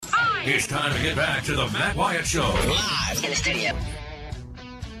It's time to get back to the Matt Wyatt Show. Live in the studio.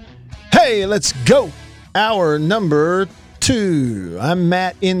 Hey, let's go. Hour number 2. I'm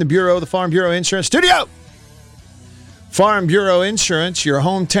Matt in the Bureau, the Farm Bureau Insurance Studio. Farm Bureau Insurance, your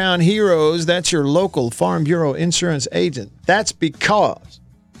hometown heroes. That's your local Farm Bureau Insurance agent. That's because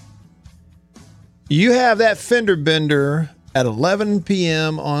you have that fender bender at 11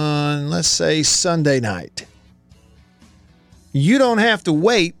 p.m. on, let's say, Sunday night. You don't have to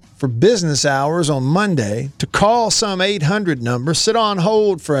wait for business hours on Monday to call some 800 number, sit on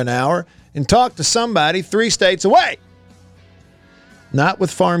hold for an hour, and talk to somebody 3 states away. Not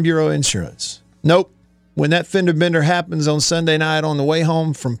with Farm Bureau Insurance. Nope. When that fender bender happens on Sunday night on the way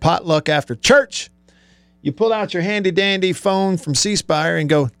home from potluck after church, you pull out your handy-dandy phone from C Spire and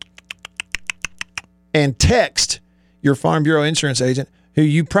go and text your Farm Bureau Insurance agent, who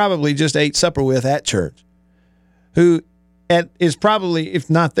you probably just ate supper with at church, who is probably, if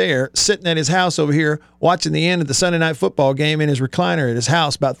not there, sitting at his house over here watching the end of the Sunday night football game in his recliner at his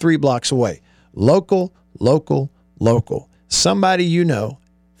house about 3 blocks away. Local. Somebody you know,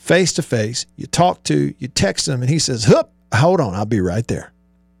 face-to-face, you talk to, you text him, and he says, hold on, I'll be right there.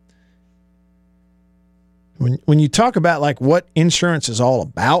 When you talk about like what insurance is all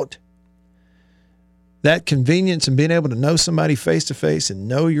about, that convenience and being able to know somebody face-to-face and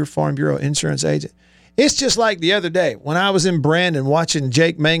know your Farm Bureau Insurance agent, it's just like the other day when I was in Brandon watching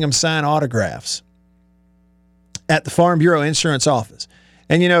Jake Mangum sign autographs at the Farm Bureau Insurance office.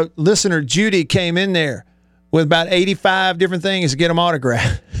 And, you know, listener Judy came in there with about 85 different things to get him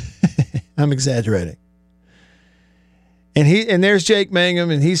autographed. I'm exaggerating. And there's Jake Mangum,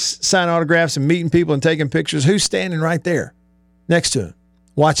 and he's signing autographs and meeting people and taking pictures. Who's standing right there next to him,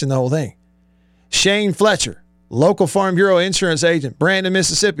 watching the whole thing? Shane Fletcher, local Farm Bureau Insurance agent, Brandon,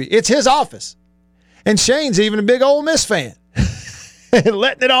 Mississippi. It's his office. And Shane's even a big Ole Miss fan.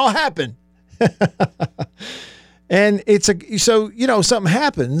 Letting it all happen. And so, you know, something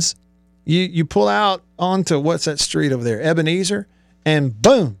happens. You pull out onto, what's that street over there, Ebenezer, and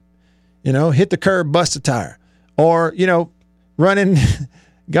boom, you know, hit the curb, bust a tire. Or, you know, running,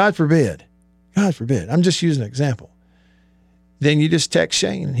 God forbid, I'm just using an example. Then you just text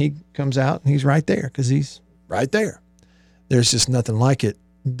Shane, and he comes out, and he's right there because he's right there. There's just nothing like it.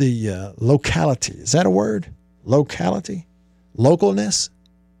 The locality, is that a word? Locality? Localness?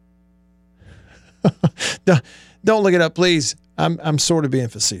 Don't look it up, please. I'm sort of being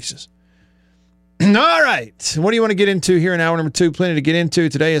facetious. All right. What do you want to get into here in hour number 2? Plenty to get into.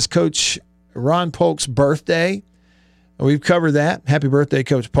 Today is Coach Ron Polk's birthday. We've covered that. Happy birthday,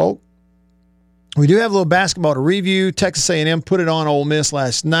 Coach Polk. We do have a little basketball to review. Texas A&M put it on Ole Miss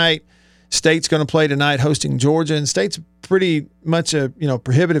last night. State's going to play tonight hosting Georgia, and State's pretty much a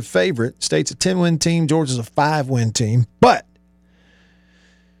prohibitive favorite. State's a 10-win team. Georgia's a 5-win team, but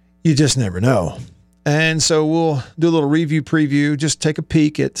you just never know. And so we'll do a little preview, just take a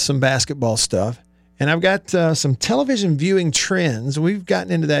peek at some basketball stuff. And I've got some television viewing trends. We've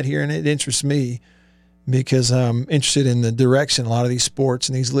gotten into that here, and it interests me because I'm interested in the direction a lot of these sports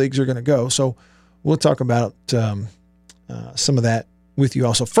and these leagues are going to go. So we'll talk about some of that with you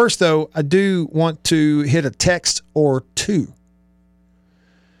also. First, though, I do want to hit a text or two.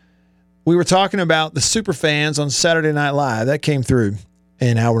 We were talking about the super fans on Saturday Night Live. That came through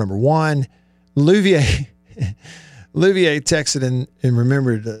in hour number 1. Louvier texted and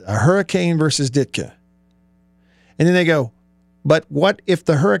remembered a hurricane versus Ditka. And then they go, but what if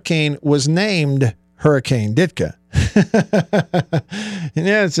the hurricane was named Hurricane Ditka? And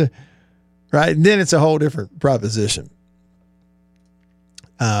yeah, right. And then it's a whole different proposition.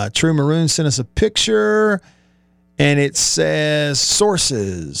 True Maroon sent us a picture, and it says,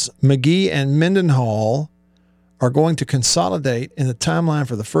 sources, McGee and Mendenhall are going to consolidate, in the timeline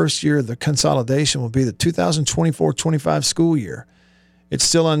for the first year of the consolidation will be the 2024-25 school year. It's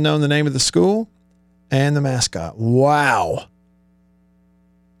still unknown the name of the school and the mascot. Wow.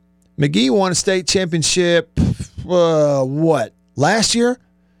 McGee won a state championship, last year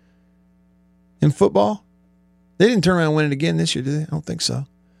in football? They didn't turn around and win it again this year, did they? I don't think so.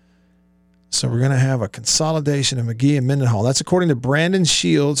 So we're going to have a consolidation of McGee and Mendenhall. That's according to Brandon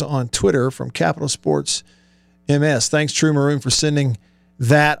Shields on Twitter from Capital Sports MS. Thanks, True Maroon, for sending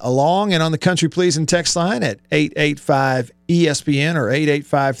that along. And on the Country Pleasing text line at 885-ESPN or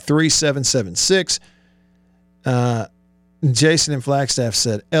 885-3776. Jason in Flagstaff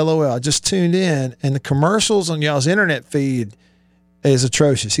said, LOL, I just tuned in, and the commercials on y'all's internet feed is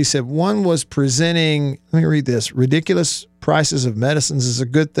atrocious. He said one was presenting, let me read this, ridiculous prices of medicines is a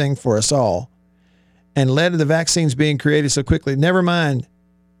good thing for us all, and led to the vaccines being created so quickly. Never mind,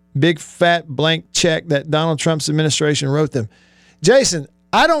 big fat blank check that Donald Trump's administration wrote them. Jason,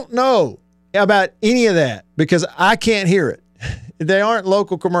 I don't know about any of that because I can't hear it. They aren't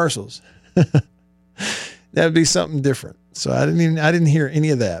local commercials. That would be something different. So I didn't hear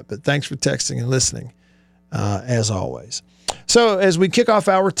any of that, but thanks for texting and listening, as always. So as we kick off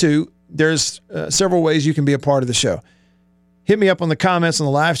hour 2, there's several ways you can be a part of the show. Hit me up on the comments on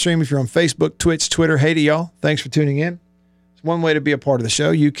the live stream if you're on Facebook, Twitch, Twitter. Hey to y'all. Thanks for tuning in. It's one way to be a part of the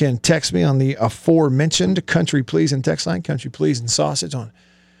show. You can text me on the aforementioned Country Please and text line, Country Please and Sausage on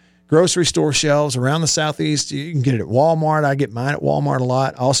grocery store shelves around the Southeast. You can get it at Walmart. I get mine at Walmart a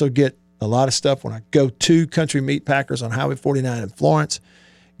lot. I also get a lot of stuff when I go to Country Meat Packers on Highway 49 in Florence.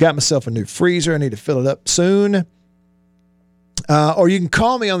 Got myself a new freezer. I need to fill it up soon. Or you can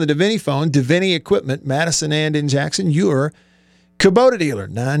call me on the Davini phone, Davini Equipment, Madison and in Jackson. You're Kubota dealer,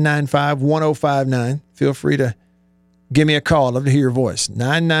 995-1059. Feel free to give me a call. I'd love to hear your voice.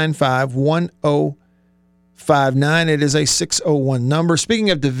 995-1059. It is a 601 number. Speaking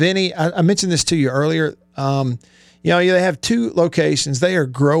of Davini, I mentioned this to you earlier. They have 2 locations. They are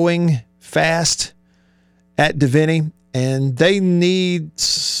growing fast at Davini, and they need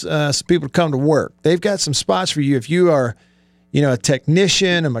some people to come to work. They've got some spots for you if you are, a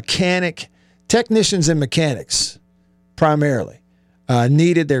technician, a mechanic. Technicians and mechanics primarily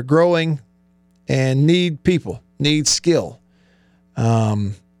needed. They're growing and need people, need skill.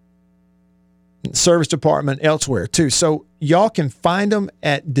 Service department elsewhere too. So y'all can find them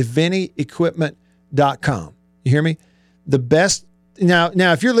at DaviniEquipment.com. You hear me? The best. Now,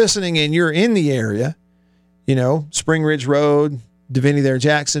 if you're listening and you're in the area, Spring Ridge Road, Davini there,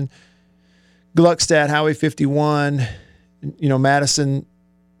 Jackson, Gluckstadt, Highway 51, Madison,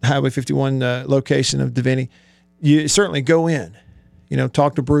 Highway 51 location of Davini, you certainly go in.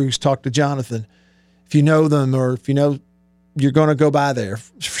 Talk to Bruce, talk to Jonathan. If you know them or if you're going to go by there,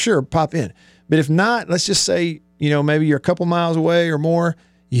 for sure, pop in. But if not, let's just say, maybe you're a couple miles away or more.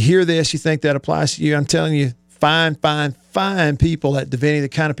 You hear this, you think that applies to you. I'm telling you, find people at Davini, the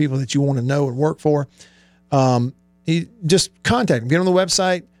kind of people that you want to know and work for. You just contact them. Get on the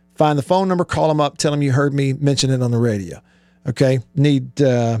website, find the phone number, call them up, tell them you heard me mention it on the radio. Okay? Need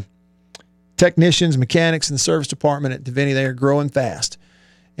technicians, mechanics in the service department at Davini. They are growing fast.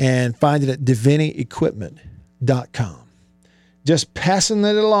 And find it at DaviniEquipment.com. Just passing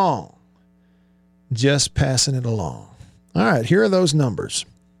it along. All right, here are those numbers.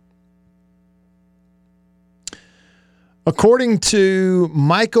 According to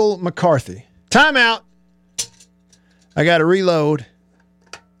Michael McCarthy, timeout. I got to reload.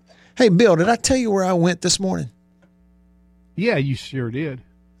 Hey, Bill, did I tell you where I went this morning? Yeah, you sure did.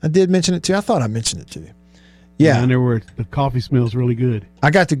 I did mention it to you. I thought I mentioned it to you. Yeah. Down there where the coffee smells really good.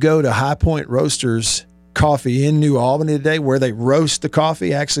 I got to go to High Point Roasters Coffee in New Albany today where they roast the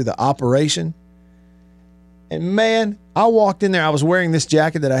coffee, actually the operation. And, man, I walked in there. I was wearing this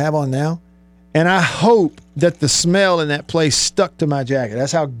jacket that I have on now. And I hope that the smell in that place stuck to my jacket.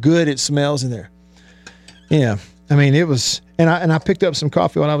 That's how good it smells in there. Yeah. I mean, it was, and I picked up some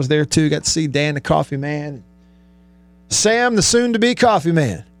coffee while I was there too. Got to see Dan the Coffee Man. Sam the soon-to-be Coffee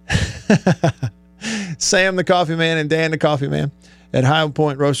Man. Sam the Coffee Man and Dan the Coffee Man at High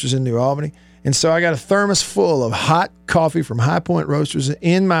Point Roasters in New Albany. And so I got a thermos full of hot coffee from High Point Roasters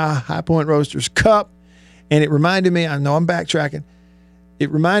in my High Point Roasters cup. And it reminded me, I know I'm backtracking, it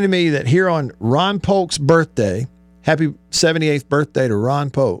reminded me that here on Ron Polk's birthday, happy 78th birthday to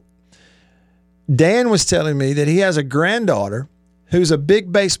Ron Polk, Dan was telling me that he has a granddaughter who's a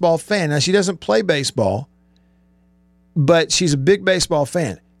big baseball fan. Now, she doesn't play baseball, but she's a big baseball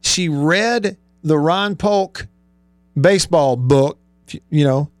fan. She read the Ron Polk baseball book,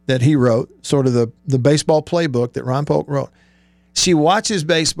 that he wrote, sort of the baseball playbook that Ron Polk wrote. She watches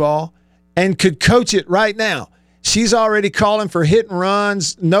baseball and could coach it right now. She's already calling for hit and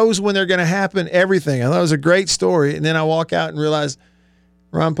runs, knows when they're going to happen, everything. I thought it was a great story. And then I walk out and realize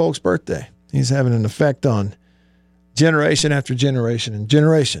Ron Polk's birthday. He's having an effect on generation after generation and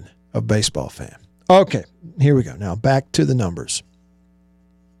generation of baseball fan. Okay, here we go. Now back to the numbers.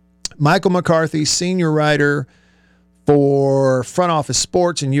 Michael McCarthy, senior writer for Front Office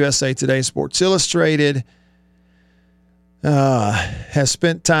Sports in USA Today, Sports Illustrated, has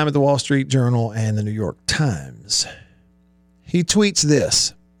spent time at the Wall Street Journal and the New York Times. He tweets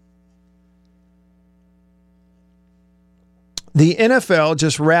this. The NFL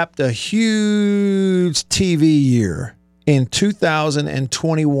just wrapped a huge TV year in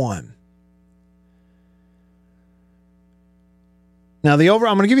 2021. Now, I'm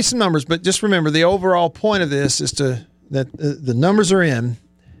going to give you some numbers, but just remember the overall point of this is that the numbers are in.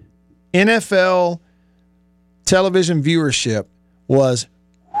 NFL television viewership was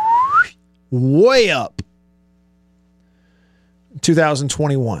way up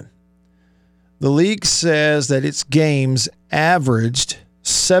 2021. The league says that its games averaged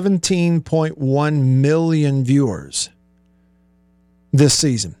 17.1 million viewers this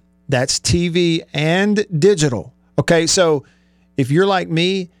season. That's TV and digital. Okay, so if you're like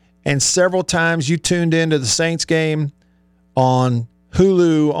me and several times you tuned into the Saints game on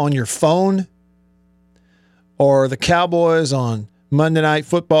Hulu on your phone, or the Cowboys on Monday Night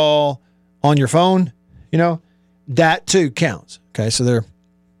Football on your phone, that too counts. Okay, so they're,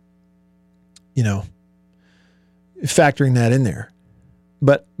 factoring that in there.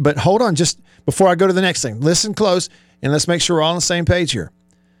 But hold on, just before I go to the next thing, listen close and let's make sure we're all on the same page here.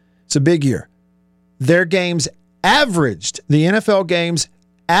 It's a big year. Their games averaged, the NFL games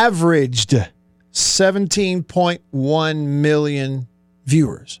averaged 17.1 million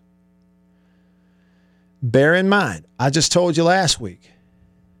viewers. Bear in mind, I just told you last week.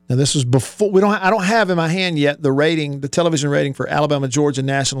 Now this was before I don't have in my hand yet the television rating for Alabama Georgia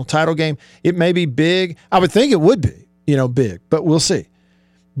national title game. It may be big. I would think it would be, big, but we'll see.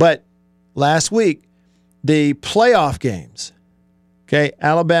 But last week, the playoff games, okay,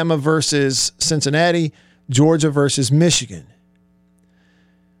 Alabama versus Cincinnati, Georgia versus Michigan.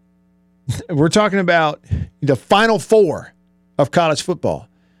 We're talking about the Final Four of college football.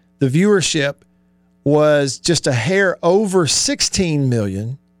 The viewership was just a hair over 16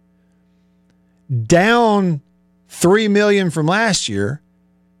 million, down 3 million from last year,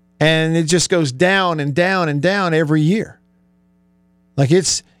 and it just goes down and down and down every year. Like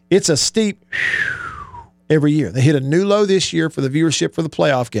it's a steep every year. They hit a new low this year for the viewership for the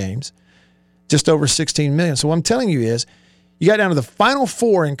playoff games, just over 16 million. So what I'm telling you is, you got down to the Final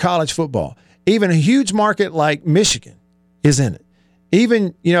Four in college football. Even a huge market like Michigan is in it.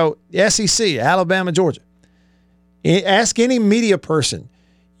 Even, SEC, Alabama, Georgia. Ask any media person.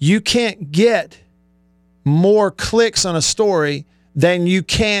 You can't get more clicks on a story than you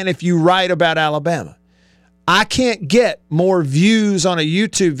can if you write about Alabama. I can't get more views on a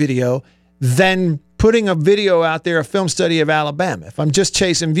YouTube video than putting a video out there, a film study of Alabama. If I'm just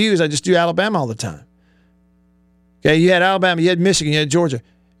chasing views, I just do Alabama all the time. Okay, you had Alabama, you had Michigan, you had Georgia.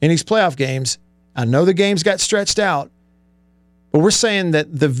 In these playoff games, I know the games got stretched out, but we're saying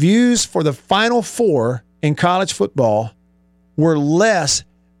that the views for the Final Four in college football were less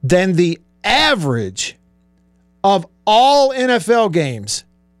than the average of all NFL games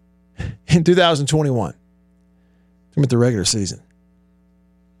in 2021. From the regular season.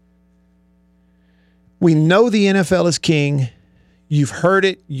 We know the NFL is king. You've heard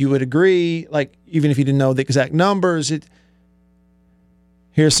it. You would agree. Like, even if you didn't know the exact numbers,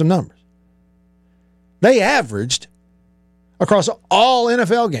 here's some numbers. They averaged, across all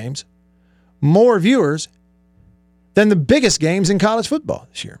NFL games, more viewers than the biggest games in college football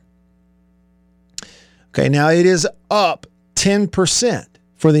this year. Okay, now it is up 10%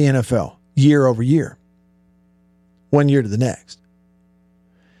 for the NFL year over year, one year to the next.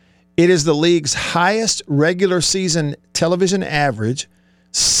 It is the league's highest regular season television average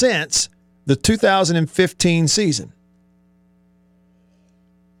since the 2015 season.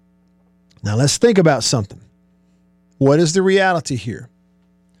 Now let's think about something. What is the reality here?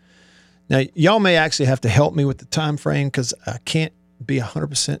 Now, y'all may actually have to help me with the time frame because I can't be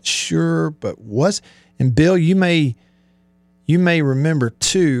 100% sure, but and Bill, you may remember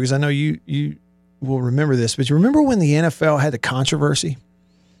too, because I know you will remember this, but you remember when the NFL had the controversy?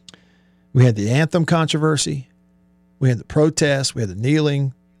 We had the anthem controversy. We had the protests. We had the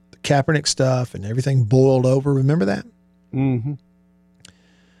kneeling, the Kaepernick stuff, and everything boiled over. Remember that? Mm-hmm.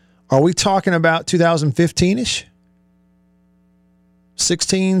 Are we talking about 2015-ish?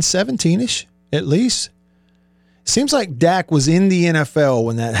 16, 17-ish, at least? Seems like Dak was in the NFL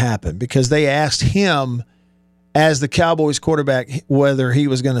when that happened because they asked him as the Cowboys quarterback whether he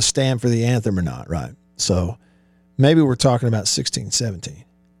was going to stand for the anthem or not, right? So maybe we're talking about 16, 17.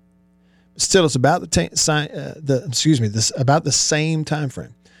 Still, it's about about the same time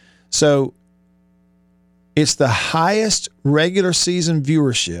frame. So it's the highest regular season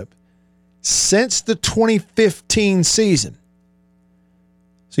viewership since the 2015 season.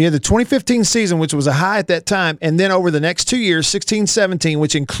 So you had the 2015 season, which was a high at that time, and then over the next 2 years, 16, 17,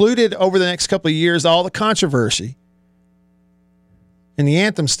 which included over the next couple of years all the controversy and the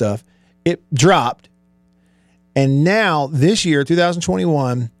anthem stuff, it dropped. And now this year,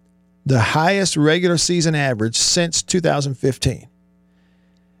 2021, the highest regular season average since 2015.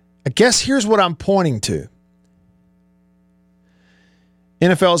 I guess here's what I'm pointing to.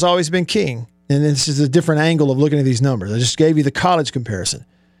 NFL has always been king, and this is a different angle of looking at these numbers. I just gave you the college comparison.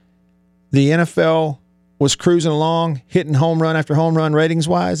 The NFL was cruising along, hitting home run after home run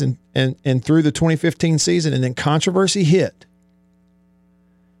ratings-wise, and through the 2015 season, and then controversy hit.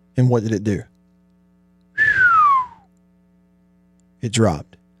 And what did it do? It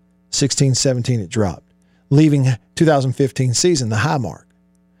dropped. 16-17, it dropped. Leaving 2015 season, the high mark.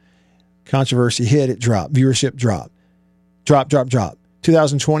 Controversy hit, it dropped. Viewership dropped. Drop.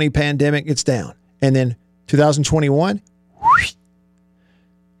 2020 pandemic, it's down. And then 2021, whoosh,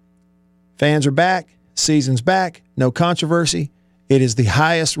 fans are back. Season's back. No controversy. It is the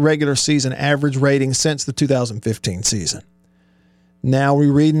highest regular season average rating since the 2015 season. Now, we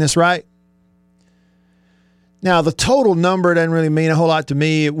reading this right? Now, the total number doesn't really mean a whole lot to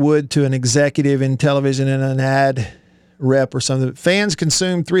me. It would to an executive in television and an ad rep or something. Fans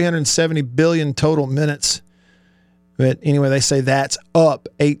consume 370 billion total minutes. But anyway, they say that's up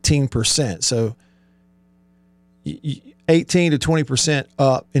 18%. So 18 to 20%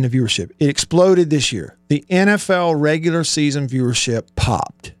 up in the viewership. It exploded this year. The NFL regular season viewership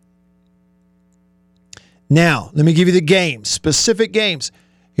popped. Now, let me give you the games, specific games.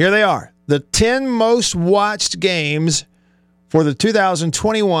 Here they are. The 10 most watched games for the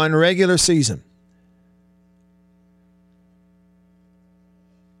 2021 regular season.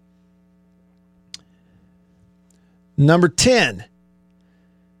 Number 10,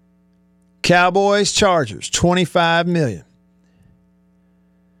 Cowboys Chargers, 25 million.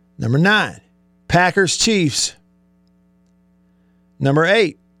 Number 9, Packers Chiefs. Number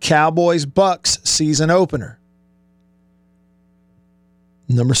 8, Cowboys Bucks season opener.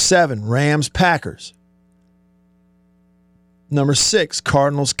 Number 7, Rams Packers. Number 6,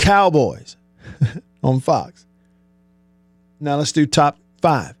 Cardinals Cowboys on Fox. Now let's do top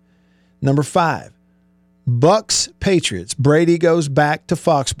 5. Number 5, Bucks Patriots. Brady goes back to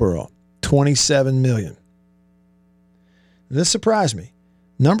Foxborough. 27 million. This surprised me.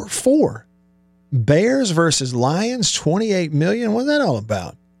 Number 4, Bears versus Lions. 28 million. What's that all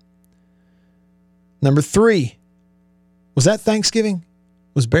about? Number 3, was that Thanksgiving?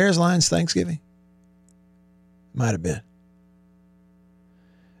 Was Bears Lions Thanksgiving? Might have been.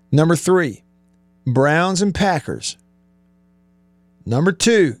 Number 3, Browns and Packers. Number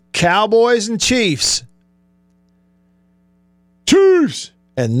 2, Cowboys and Chiefs. Chiefs!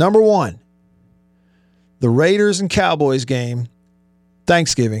 And number 1, the Raiders and Cowboys game,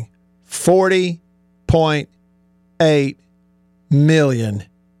 Thanksgiving, 40.8 million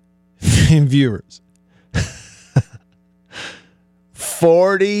in viewers.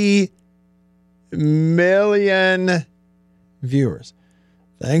 40 million viewers.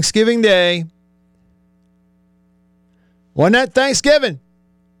 Thanksgiving Day. Wasn't that Thanksgiving?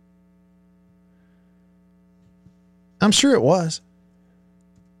 I'm sure it was.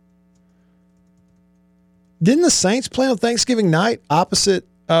 Didn't the Saints play on Thanksgiving night opposite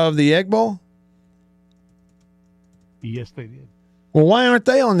of the Egg Bowl? Yes, they did. Well, why aren't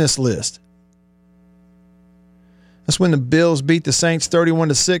they on this list? That's when the Bills beat the Saints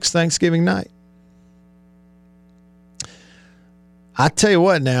 31-6 Thanksgiving night. I tell you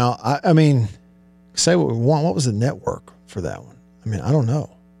what now, I mean, say what we want. What was the network for that one? I mean, I don't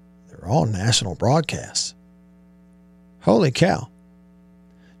know. They're all national broadcasts. Holy cow.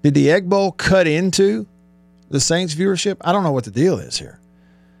 Did the Egg Bowl cut into the Saints viewership? I don't know what the deal is here.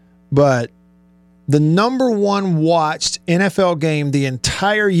 But the number 1 watched NFL game the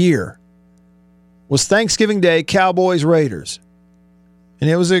entire year was Thanksgiving Day, Cowboys Raiders. And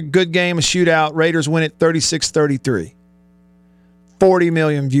it was a good game, a shootout. Raiders win it 36-33. 40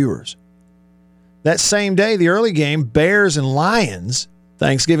 million viewers. That same day, the early game, Bears and Lions,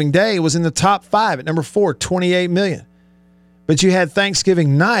 Thanksgiving Day, was in the top 5 at number 4, 28 million. But you had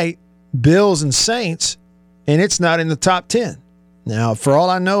Thanksgiving night, Bills and Saints, and it's not in the top 10. Now, for all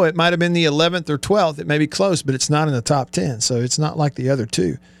I know, it might have been the 11th or 12th. It may be close, but it's not in the top 10. So it's not like the other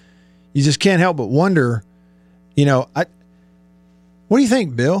two. You just can't help but wonder, what do you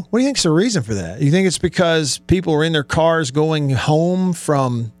think, Bill? What do you think's the reason for that? You think it's because people were in their cars going home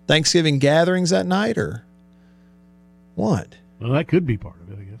from Thanksgiving gatherings that night, or what? Well, that could be part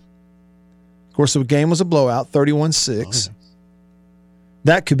of it, I guess. Of course, the game was a blowout, 31-6. Oh, yeah.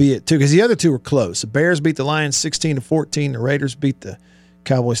 That could be it, too, because the other two were close. The Bears beat the Lions 16-14. The Raiders beat the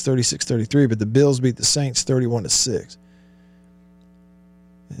Cowboys 36-33, but the Bills beat the Saints 31-6.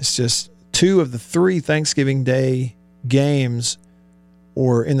 It's just 2 of the 3 Thanksgiving Day games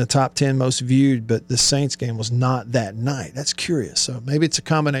were in the top 10 most viewed, but the Saints game was not that night. That's curious. So maybe it's a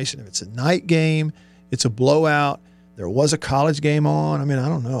combination of it's a night game, it's a blowout, there was a college game on. I mean, I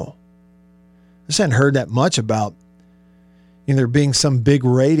don't know. I just hadn't heard that much about there being some big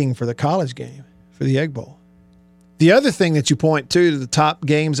rating for the college game, for the Egg Bowl. The other thing that you point to the top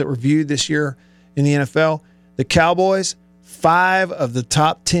games that were viewed this year in the NFL, the Cowboys, 5 of the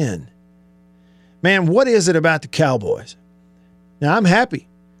top 10. Man, what is it about the Cowboys? Now, I'm happy.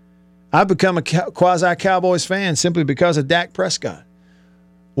 I've become a quasi-Cowboys fan simply because of Dak Prescott.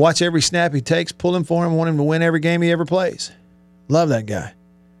 Watch every snap he takes, pulling for him, want him to win every game he ever plays. Love that guy.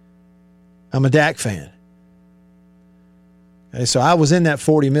 I'm a Dak fan. Okay, so I was in that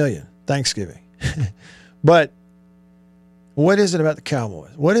 40 million Thanksgiving. But what is it about the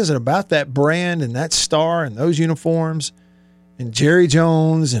Cowboys? What is it about that brand and that star and those uniforms and Jerry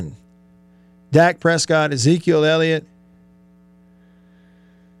Jones and Dak Prescott, Ezekiel Elliott,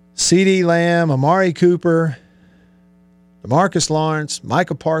 CeeDee Lamb, Amari Cooper, DeMarcus Lawrence,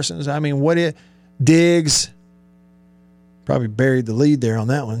 Micah Parsons? I mean, Diggs? Probably buried the lead there on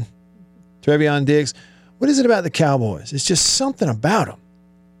that one. Trevion Diggs. What is it about the Cowboys? It's just something about them.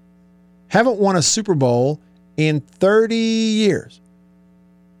 Haven't won a Super Bowl in 30 years.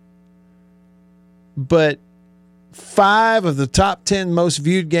 But 5 of the top 10 most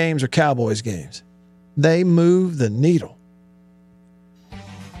viewed games are Cowboys games. They move the needle.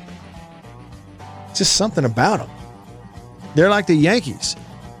 It's just something about them. They're like the Yankees,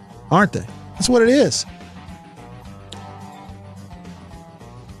 aren't they? That's what it is.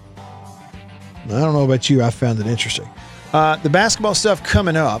 I don't know about you. I found it interesting. The basketball stuff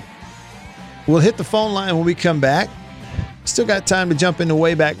coming up. We'll hit the phone line when we come back. Still got time to jump in the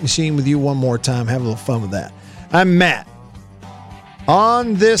Wayback Machine with you one more time. Have a little fun with that. I'm Matt.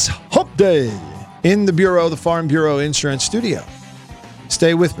 On this hump day in the Bureau, the Farm Bureau Insurance Studio.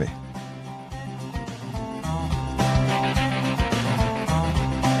 Stay with me.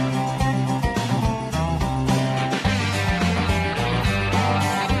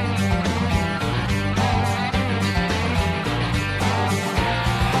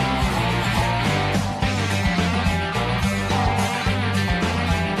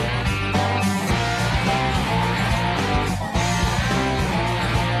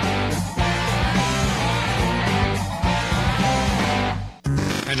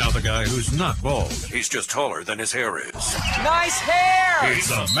 Who's not bald. He's just taller than his hair is. Nice hair! It's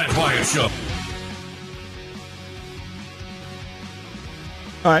the Matt Wyatt Show.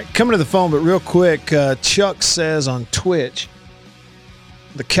 All right, coming to the phone, but real quick, Chuck says on Twitch,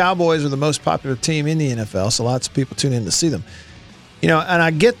 the Cowboys are the most popular team in the NFL, so lots of people tune in to see them. You know, and I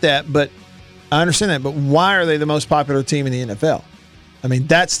get that, but I understand that, but why are they the most popular team in the NFL? I mean,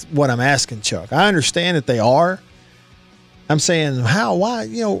 that's what I'm asking, Chuck. I understand that they are. I'm saying, how, why,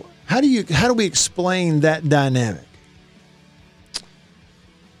 you know, how do we explain that dynamic?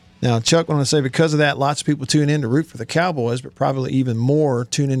 Now, Chuck, want to say because of that, lots of people tune in to root for the Cowboys, but probably even more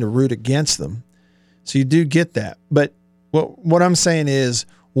tune in to root against them. So you do get that. But what I'm saying is,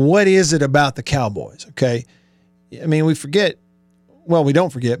 what is it about the Cowboys? Okay, I mean, we forget. Well, we don't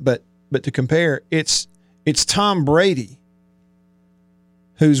forget, but to compare, it's Tom Brady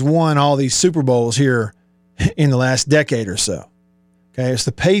who's won all these Super Bowls here in the last decade or so. Okay, it's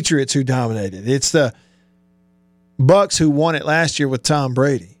the Patriots who dominated. It's the Bucks who won it last year with Tom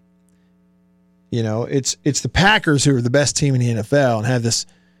Brady. You know, it's the Packers who are the best team in the NFL and have this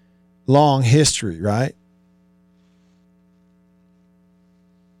long history, right?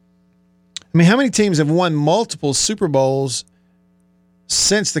 I mean, how many teams have won multiple Super Bowls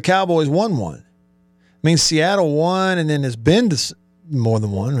since the Cowboys won one? I mean, Seattle won, and then there's been more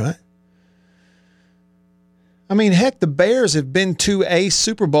than one, right? I mean, heck, the Bears have been to a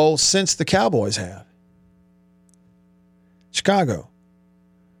Super Bowl since the Cowboys have. Chicago.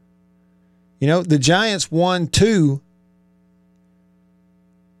 You know, the Giants won 2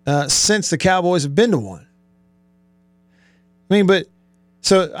 since the Cowboys have been to one. I mean, but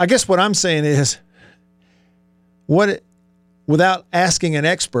so I guess what I'm saying is, without asking an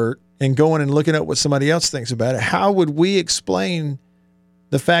expert and going and looking at what somebody else thinks about it, how would we explain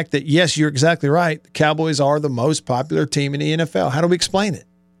the fact that, yes, you're exactly right, the Cowboys are the most popular team in the NFL? How do we explain it?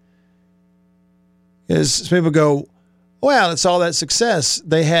 Because people go, well, it's all that success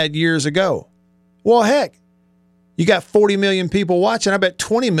they had years ago. Well, heck, you got 40 million people watching. I bet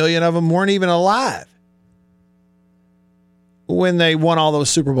 20 million of them weren't even alive when they won all those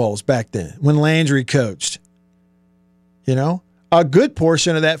Super Bowls back then, when Landry coached. You know, a good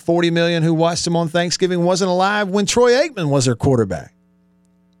portion of that 40 million who watched them on Thanksgiving wasn't alive when Troy Aikman was their quarterback.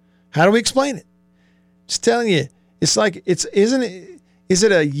 How do we explain it? Just telling you, it's like is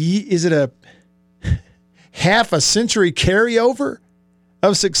it a half a century carryover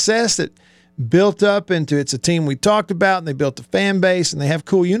of success that built up into it's a team we talked about and they built a fan base and they have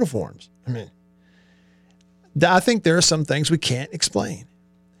cool uniforms? I mean, I think there are some things we can't explain.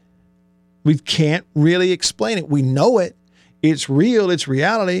 We can't really explain it. We know it. It's real. It's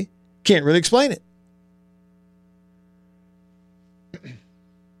reality. Can't really explain it.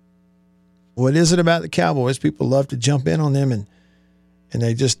 What is it about the Cowboys? People love to jump in on them and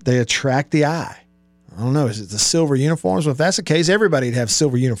they attract the eye. I don't know. Is it the silver uniforms? Well, if that's the case, everybody'd have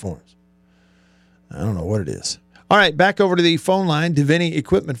silver uniforms. I don't know what it is. All right, back over to the phone line, Davini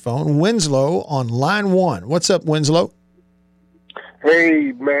Equipment Phone. Winslow on line 1. What's up, Winslow?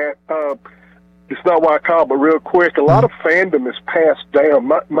 Hey, Matt. It's not why I called, but real quick, a lot of fandom is passed down.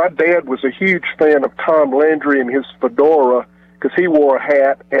 My dad was a huge fan of Tom Landry and his fedora because he wore a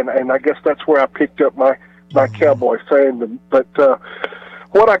hat, and I guess that's where I picked up my Cowboy fandom. But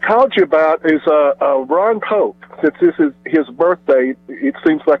what I called you about is Ron Polk. Since this is his birthday, it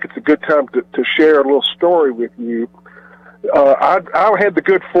seems like it's a good time to share a little story with you. I had the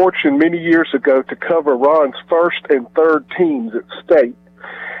good fortune many years ago to cover Ron's first and third teams at State.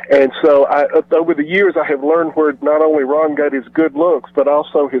 And so over the years, I have learned where not only Ron got his good looks, but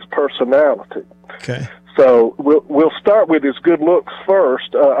also his personality. Okay. So we'll start with his good looks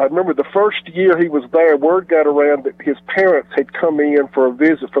first. I remember the first year he was there, word got around that his parents had come in for a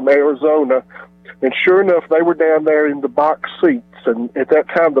visit from Arizona, and sure enough, they were down there in the box seats. And at that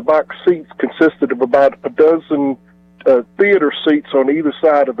time, the box seats consisted of about a dozen theater seats on either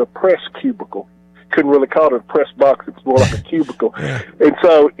side of the press cubicle. Couldn't really call it a press box. It was more like a cubicle. Yeah. And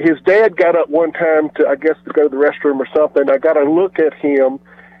so his dad got up one time to go to the restroom or something. I got a look at him,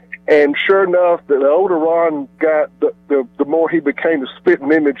 and sure enough, the older Ron got, the more he became the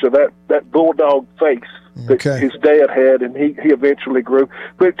spitting image of that bulldog face that his dad had, and he eventually grew.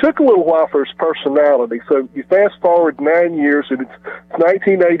 But it took a little while for his personality. So you fast forward 9 years, and it's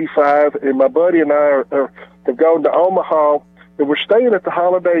 1985, and my buddy and I have gone to Omaha, and we're staying at the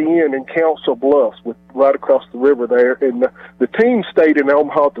Holiday Inn in Council Bluffs, right across the river there. And the team stayed in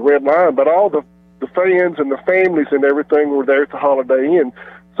Omaha at the Red Lion, but all the fans and the families and everything were there at the Holiday Inn.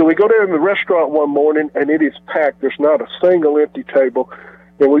 So we go down to the restaurant one morning, and it is packed. There's not a single empty table.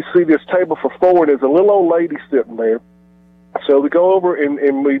 And we see this table for 4, and there's a little old lady sitting there. So we go over,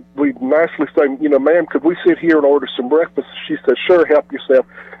 and we nicely say, ma'am, could we sit here and order some breakfast? She says, sure, help yourself.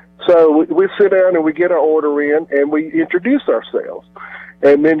 So we sit down and we get our order in, and we introduce ourselves.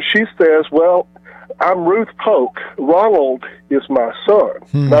 And then she says, well, I'm Ruth Polk. Ronald is my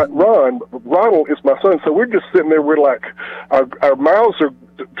son. Not Ron, but Ronald is my son. So we're just sitting there. We're like, our mouths are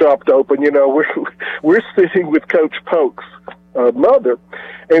dropped open. We're sitting with Coach Polk's mother.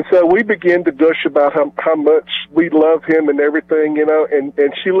 And so we begin to gush about how much we love him and everything,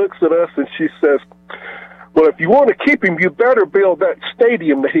 and she looks at us and she says, well, if you want to keep him, you better build that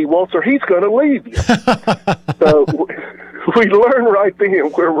stadium that he wants, or he's going to leave you. So we learned right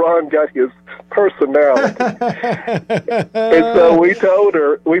then where Ron got his personality. And so we told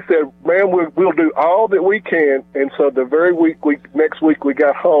her, we said, ma'am, we'll do all that we can. And so the very next week we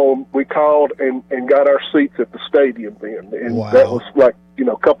got home, we called and got our seats at the stadium then. And that was like,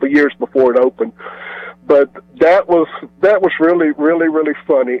 a couple of years before it opened. But that was really, really, really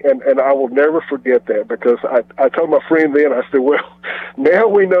funny, and I will never forget that, because I told my friend then, I said, well, now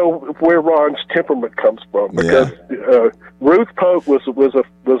we know where Ron's temperament comes from, because Ruth Polk was a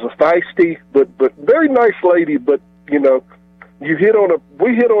feisty but very nice lady, but we hit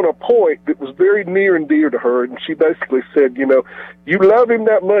on a point that was very near and dear to her, and she basically said, you love him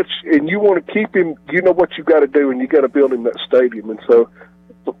that much and you want to keep him, you know what you got to do, and you got to build him that stadium. And so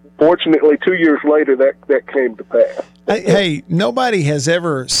fortunately, 2 years later, that came to pass. Hey, nobody has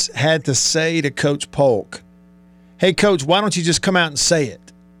ever had to say to Coach Polk, hey, Coach, why don't you just come out and say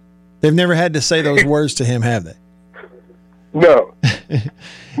it? They've never had to say those words to him, have they? No.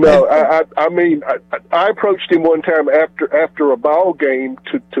 I mean, I approached him one time after a ball game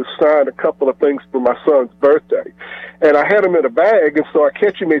to sign a couple of things for my son's birthday. And I had him in a bag, and so I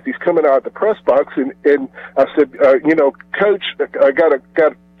catch him as he's coming out of the press box, and I said, Coach, I got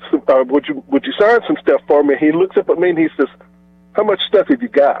would you sign some stuff for me? He looks up at me and he says, how much stuff have you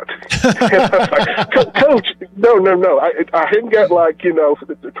got? And I was like, Coach, no. I hadn't got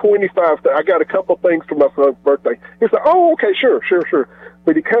 25. I got a couple things for my son's birthday. He's like, oh, okay, sure.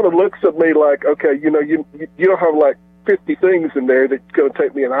 But he kind of looks at me like, okay, you don't have 50 things in there that's going to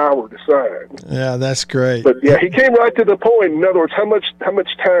take me an hour to sign. Yeah, that's great. But yeah, he came right to the point. In other words, how much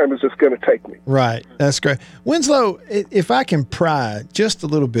time is this going to take me? Right, that's great. Winslow, if I can pry just a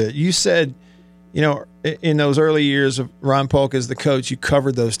little bit, you said, in those early years of Ron Polk as the coach, you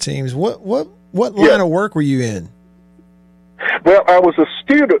covered those teams. What line of work were you in? Well, I was a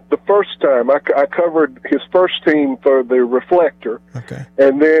student the first time. I covered his first team for the Reflector. Okay.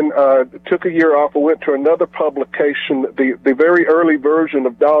 And then took a year off. I went to another publication, the very early version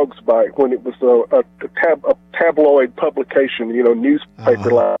of Dog's Bite, when it was a tabloid publication,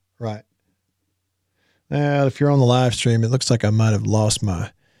 newspaper line. Right. Now, if you're on the live stream, it looks like I might have lost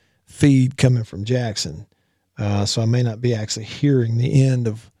my feed coming from Jackson. So I may not be actually hearing the end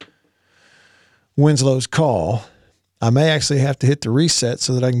of Winslow's call. I may actually have to hit the reset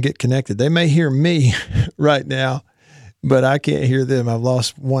so that I can get connected. They may hear me right now, but I can't hear them. I've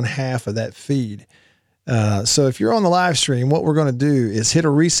lost one half of that feed. So if you're on the live stream, what we're going to do is hit a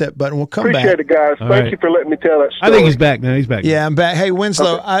reset button. We'll come back. Appreciate it, guys. Thank you for letting me tell that story. I think he's back now. He's back. Yeah, I'm back. Hey,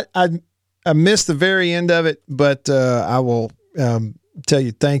 Winslow, okay. I missed the very end of it, but I will tell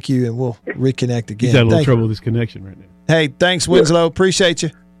you thank you, and we'll reconnect again. He's had a little trouble with his connection right now. Hey, thanks, Winslow. Appreciate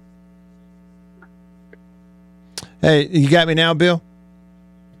you. Hey, you got me now, Bill?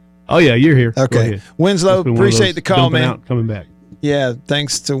 Oh, yeah, you're here. Okay. Winslow, appreciate the call, man. Out, coming back. Yeah,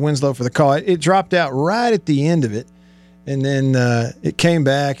 thanks to Winslow for the call. It dropped out right at the end of it, and then it came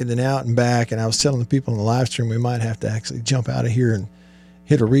back and then out and back, and I was telling the people on the live stream we might have to actually jump out of here and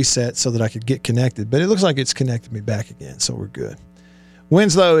hit a reset so that I could get connected. But it looks like it's connected me back again, so we're good.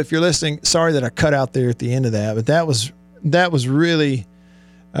 Winslow, if you're listening, sorry that I cut out there at the end of that, but that was really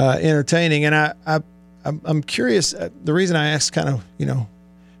entertaining, and I'm curious. The reason I asked kind of,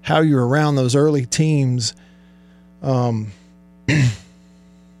 how you're around those early teams.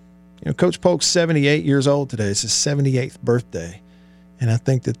 Coach Polk's 78 years old today. It's his 78th birthday. And I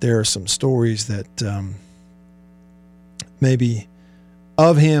think that there are some stories that maybe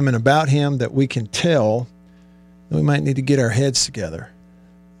of him and about him that we can tell. We might need to get our heads together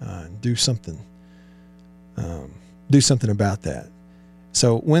and do something about that.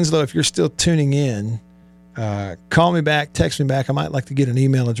 So, Winslow, if you're still tuning in, call me back, text me back. I might like to get an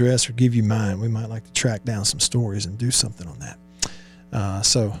email address or give you mine. We might like to track down some stories and do something on that.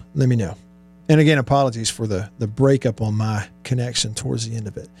 So let me know. And again, apologies for the breakup on my connection towards the end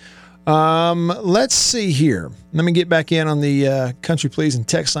of it. Let's see here. Let me get back in on the Country Pleasing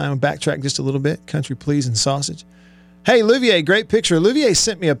text line and backtrack just a little bit. Country Pleasing sausage. Hey, Louvier, great picture. Louvier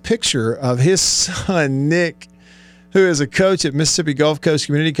sent me a picture of his son, Nick, who is a coach at Mississippi Gulf Coast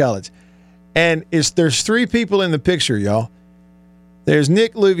Community College. And there's three people in the picture, y'all. There's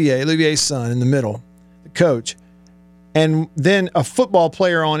Nick Louvier, Louvier's son, in the middle, the coach, and then a football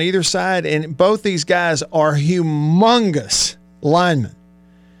player on either side. And both these guys are humongous linemen.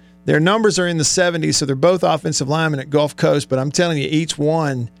 Their numbers are in the 70s, so they're both offensive linemen at Gulf Coast. But I'm telling you, each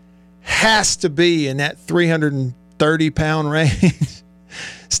one has to be in that 330-pound range,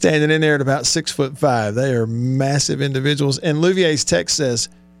 standing in there at about 6'5". They are massive individuals. And Louvier's text says,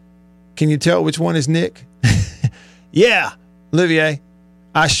 "Can you tell which one is Nick?" Yeah, Olivier,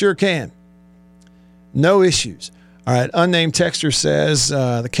 I sure can. No issues. All right, unnamed texter says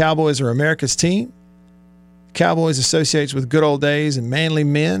the Cowboys are America's team. Cowboys associates with good old days and manly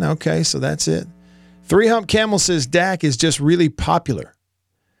men. Okay, so that's it. Three Hump Camel says Dak is just really popular,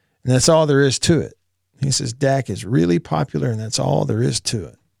 and that's all there is to it. He says Dak is really popular, and that's all there is to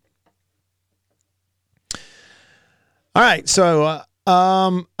it. All right, so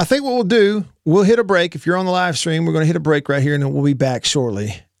I think what we'll do, we'll hit a break. If you're on the live stream, we're going to hit a break right here, and then we'll be back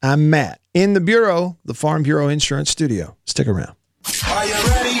shortly. I'm Matt in the Bureau, the Farm Bureau Insurance Studio. Stick around. Are you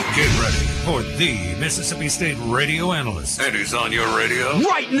ready? Get ready for the Mississippi State radio analyst. And he's on your radio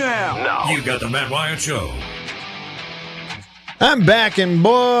Right now. You got the Matt Wyatt Show. I'm back, and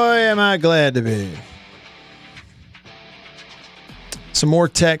boy, am I glad to be. Some more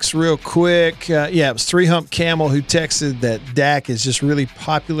texts real quick. It was Three Hump Camel who texted that Dak is just really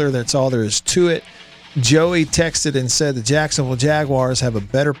popular. That's all there is to it. Joey texted and said the Jacksonville Jaguars have a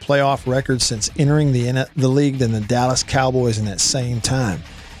better playoff record since entering the league than the Dallas Cowboys in that same time.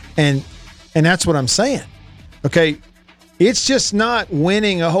 And that's what I'm saying. Okay, it's just not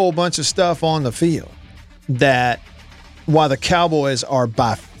winning a whole bunch of stuff on the field that while the Cowboys are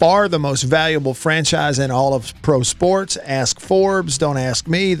by far the most valuable franchise in all of pro sports, ask Forbes, don't ask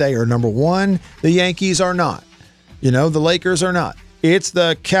me, they are number one. The Yankees are not. The Lakers are not. It's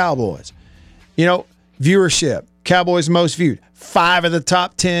the Cowboys. Viewership, Cowboys most viewed. 5 of the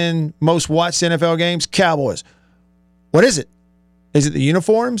top 10 most watched NFL games, Cowboys. What is it? Is it the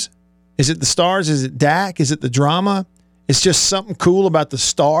uniforms? Is it the stars? Is it Dak? Is it the drama? It's just something cool about the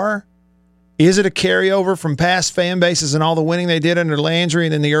star? Is it a carryover from past fan bases and all the winning they did under Landry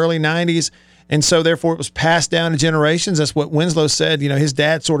and in the early 90s? And so, therefore, it was passed down to generations. That's what Winslow said. His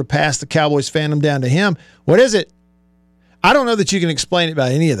dad sort of passed the Cowboys fandom down to him. What is it? I don't know that you can explain it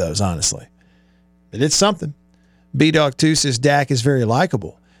by any of those, honestly. But it's something. B-Dog 2 says Dak is very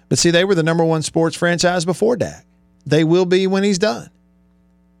likable. But see, they were the number one sports franchise before Dak. They will be when he's done.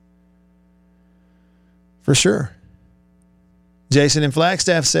 For sure. Jason in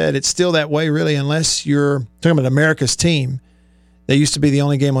Flagstaff said it's still that way, really, unless you're talking about America's team. They used to be the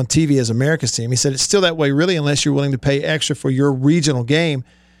only game on TV as America's team. He said it's still that way, really, unless you're willing to pay extra for your regional game.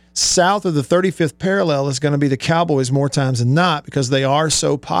 south of the 35th parallel is going to be the Cowboys more times than not because they are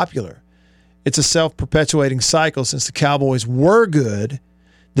so popular. It's a self-perpetuating cycle since the Cowboys were good,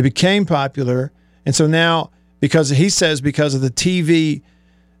 they became popular, and so now because of the TV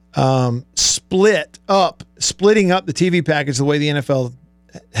splitting up the TV package the way the NFL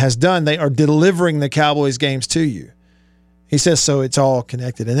has done, they are delivering the Cowboys games to you. He says so it's all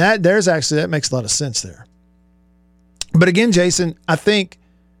connected. And that makes a lot of sense there. But again, Jason, I think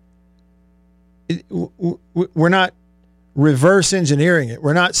we're not reverse engineering it.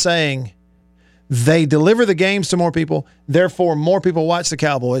 We're not saying they deliver the games to more people, therefore more people watch the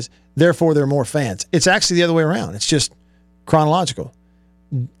Cowboys, therefore there are more fans. It's actually the other way around. It's just chronological.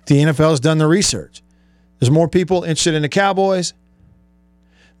 The NFL has done the research. There's more people interested in the Cowboys,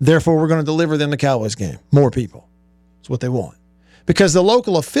 therefore we're going to deliver them the Cowboys game. More people. That's what they want. Because the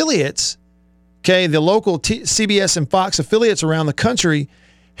local affiliates, the local CBS and Fox affiliates around the country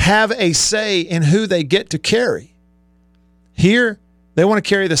have a say in who they get to carry. Here, they want to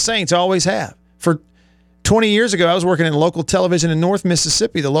carry the Saints, always have. For 20 years ago, I was working in local television in North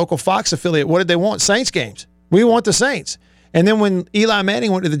Mississippi. The local Fox affiliate, what did they want? Saints games. We want the Saints. And then when Eli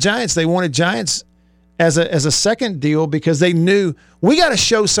Manning went to the Giants, they wanted Giants as a second deal because they knew we got to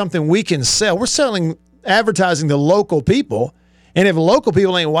show something we can sell. We're advertising to local people, and if local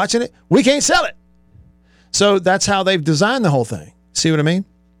people ain't watching it, we can't sell it. So that's how they've designed the whole thing. See what I mean?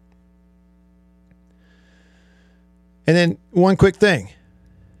 And then one quick thing.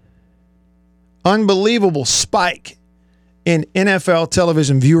 Unbelievable spike in NFL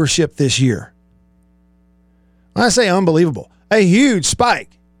television viewership this year. When I say unbelievable, a huge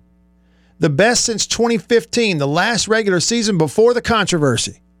spike. The best since 2015, the last regular season before the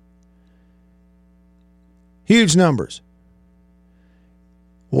controversy. Huge numbers.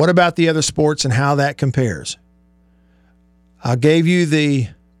 What about the other sports and how that compares? I gave you the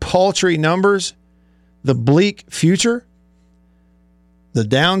paltry numbers, the bleak future, the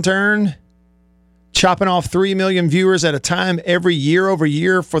downturn, chopping off 3 million viewers at a time every year over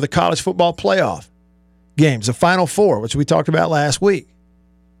year for the college football playoff games, the Final Four, which we talked about last week.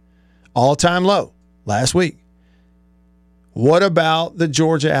 All-time low last week. What about the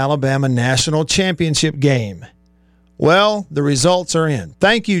Georgia-Alabama National Championship game? Well, the results are in.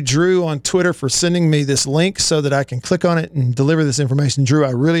 Thank you, Drew, on Twitter for sending me this link so that I can click on it and deliver this information. Drew,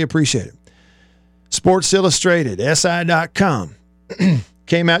 I really appreciate it. Sports Illustrated, SI.com.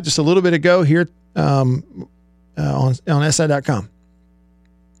 Came out just a little bit ago here on SI.com.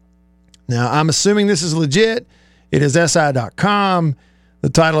 Now, I'm assuming this is legit. It is SI.com. The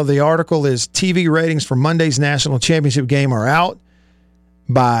title of the article is TV Ratings for Monday's National Championship Game Are Out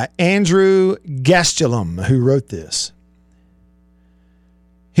by Andrew Gastelum, who wrote this.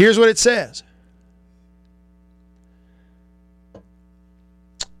 Here's what it says.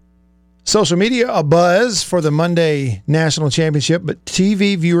 Social media abuzz for the Monday National Championship, but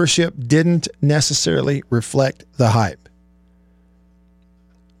TV viewership didn't necessarily reflect the hype.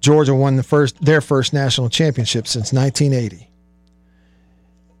 Georgia won their first national championship since 1980,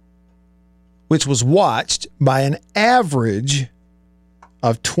 which was watched by an average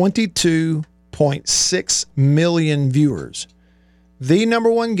of 22.6 million viewers. The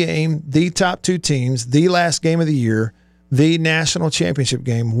number one game, the top two teams, the last game of the year, the national championship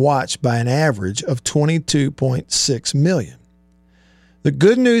game watched by an average of 22.6 million. The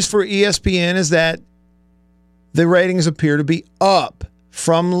good news for ESPN is that the ratings appear to be up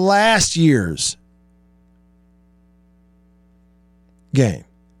from last year's game.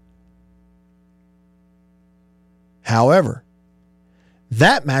 However,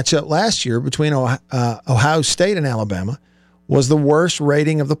 that matchup last year between Ohio State and Alabama was the worst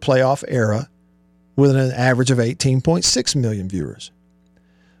rating of the playoff era with an average of 18.6 million viewers.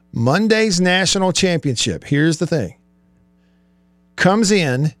 Monday's national championship, here's the thing, comes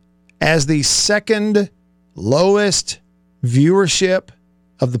in as the second lowest viewership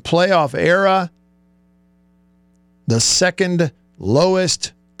of the playoff era, the second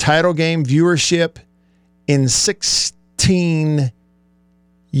lowest title game viewership in 16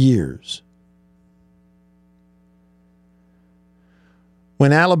 years.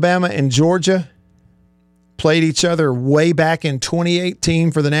 When Alabama and Georgia played each other way back in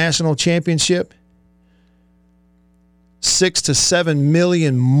 2018 for the national championship, 6 to 7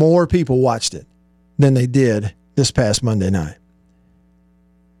 million more people watched it than they did this past Monday night.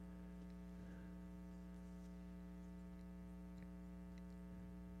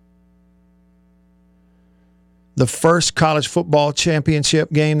 The first college football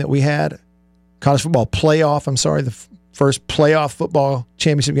championship game that we had, college football playoff, the first playoff football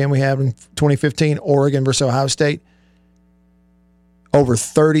championship game we had in 2015, Oregon versus Ohio State. Over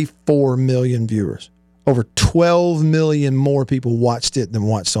 34 million viewers. Over 12 million more people watched it than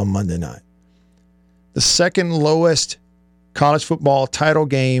watched on Monday night. The second lowest college football title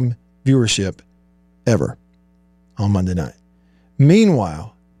game viewership ever on Monday night.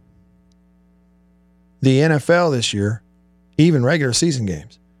 Meanwhile, the NFL this year, even regular season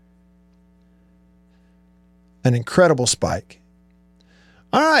games, an incredible spike.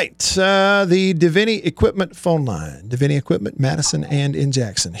 All right, the Davini Equipment phone line. Davini Equipment, Madison and in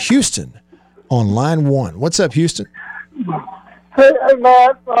Jackson. Houston on line 1. What's up, Houston? Hey,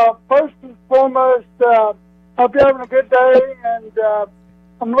 Matt. First and foremost, hope you're having a good day, and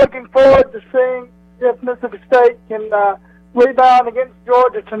I'm looking forward to seeing if Mississippi State can rebound against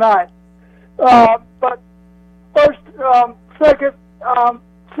Georgia tonight. But first, second,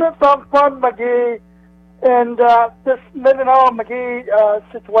 since I'm from Magee and this Mendenhall-Magee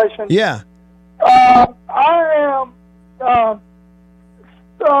situation, Yeah. I'm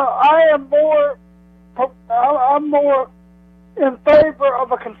more in favor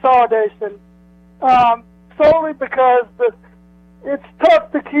of a consolidation, solely because it's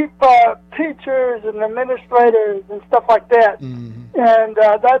tough to keep teachers and administrators and stuff like that, and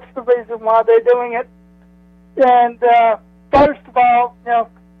that's the reason why they're doing it. And first of all,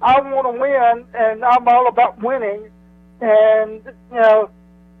 I want to win, and I'm all about winning, and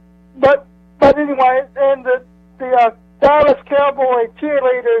but anyway, and the Dallas Cowboy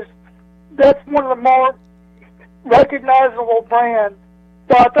cheerleaders, that's one of the more recognizable brands.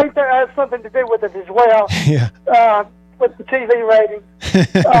 So I think that has something to do with it as well. Yeah. With the TV ratings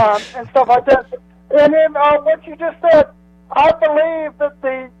and stuff like that. And then what you just said, I believe that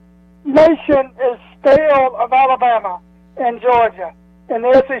the nation is stale of Alabama and Georgia and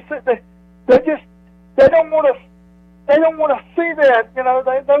the SEC. They don't want to see that. They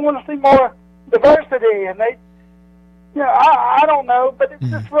want to see more diversity, and I don't know, but it's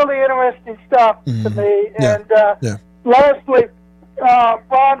just really interesting stuff to me. Yeah. And lastly,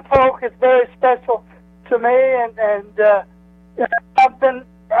 Ron Polk is very special to me, and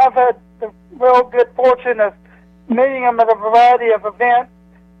I've had the real good fortune of meeting him at a variety of events,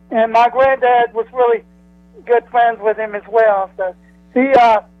 and my granddad was really good friends with him as well. So he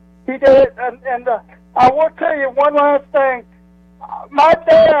did it, and I will tell you one last thing. My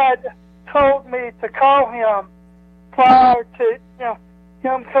dad told me to call him prior to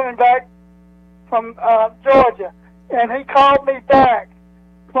him coming back from Georgia, and he called me back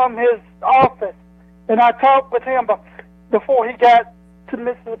from his office, and I talked with him before he got to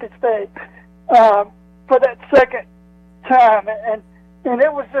Mississippi State for that second time, and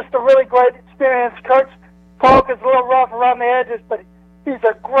it was just a really great experience. Coach Polk is a little rough around the edges, but he's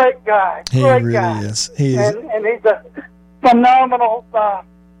a great guy. He really is. He is. And he's a phenomenal.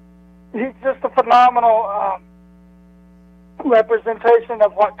 He's just a phenomenal representation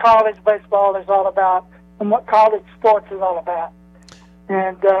of what college baseball is all about and what college sports is all about.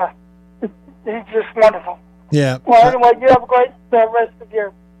 And he's just wonderful. Yeah. Well, anyway, you have a great rest of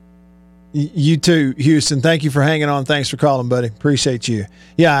your. You too, Houston. Thank you for hanging on. Thanks for calling, buddy. Appreciate you.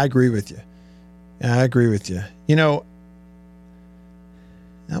 Yeah, I agree with you.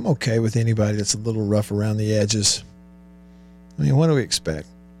 I'm okay with anybody that's a little rough around the edges. I mean, what do we expect?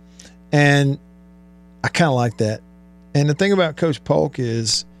 And I kind of like that. And the thing about Coach Polk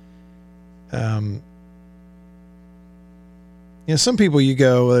is, some people you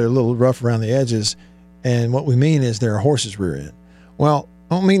go, they're a little rough around the edges, and what we mean is they're a horse's rear end. Well,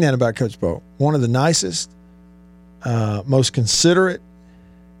 I don't mean that about Coach Polk. One of the nicest, most considerate,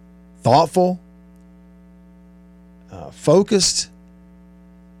 thoughtful, focused,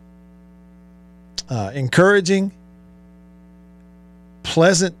 encouraging,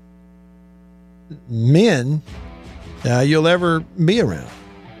 pleasant men you'll ever be around.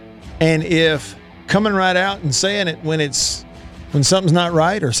 And if coming right out and saying it when something's not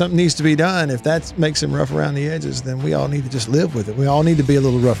right or something needs to be done, if that makes him rough around the edges, then we all need to just live with it. We all need to be a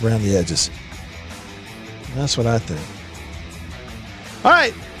little rough around the edges. And that's what I think. All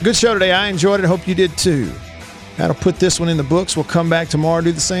right, good show today. I enjoyed it. Hope you did too. That'll put this one in the books. We'll come back tomorrow,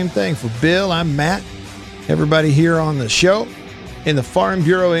 do the same thing. For Bill, I'm Matt. Everybody here on the show in the Farm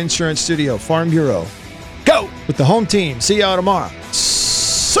Bureau Insurance Studio. Farm Bureau. Go with the home team. See y'all tomorrow.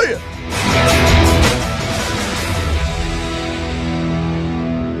 See ya.